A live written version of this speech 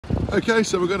Okay,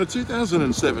 so we've got a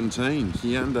 2017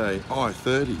 Hyundai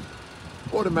I30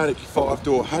 automatic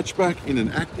 5-door hatchback in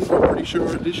an active, I'm pretty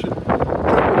sure, edition.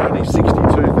 Only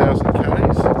 62,000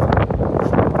 Ks.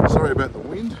 Sorry about the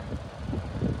wind.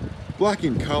 Black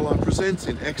in colour, presents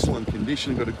in excellent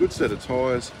condition, got a good set of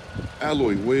tyres,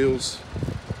 alloy wheels.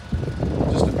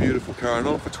 Just a beautiful car, and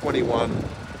on for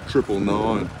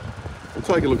 21,999. We'll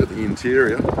take a look at the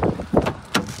interior.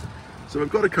 So we've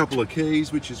got a couple of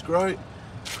keys, which is great.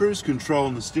 Cruise control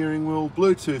on the steering wheel,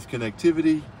 Bluetooth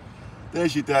connectivity.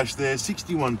 There's your dash there,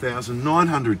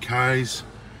 61,900 Ks.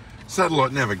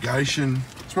 Satellite navigation.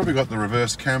 It's probably got the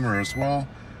reverse camera as well.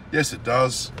 Yes, it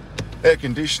does. Air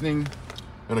conditioning,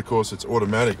 and of course it's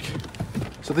automatic.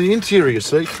 So the interior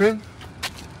seat trim,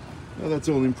 well, that's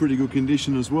all in pretty good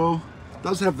condition as well.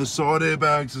 Does have the side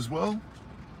airbags as well.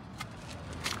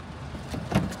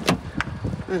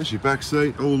 There's your back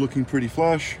seat, all looking pretty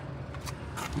flush.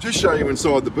 I'll just show you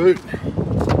inside the boot.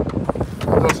 It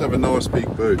does have a nice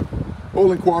big boot.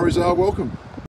 All inquiries are welcome.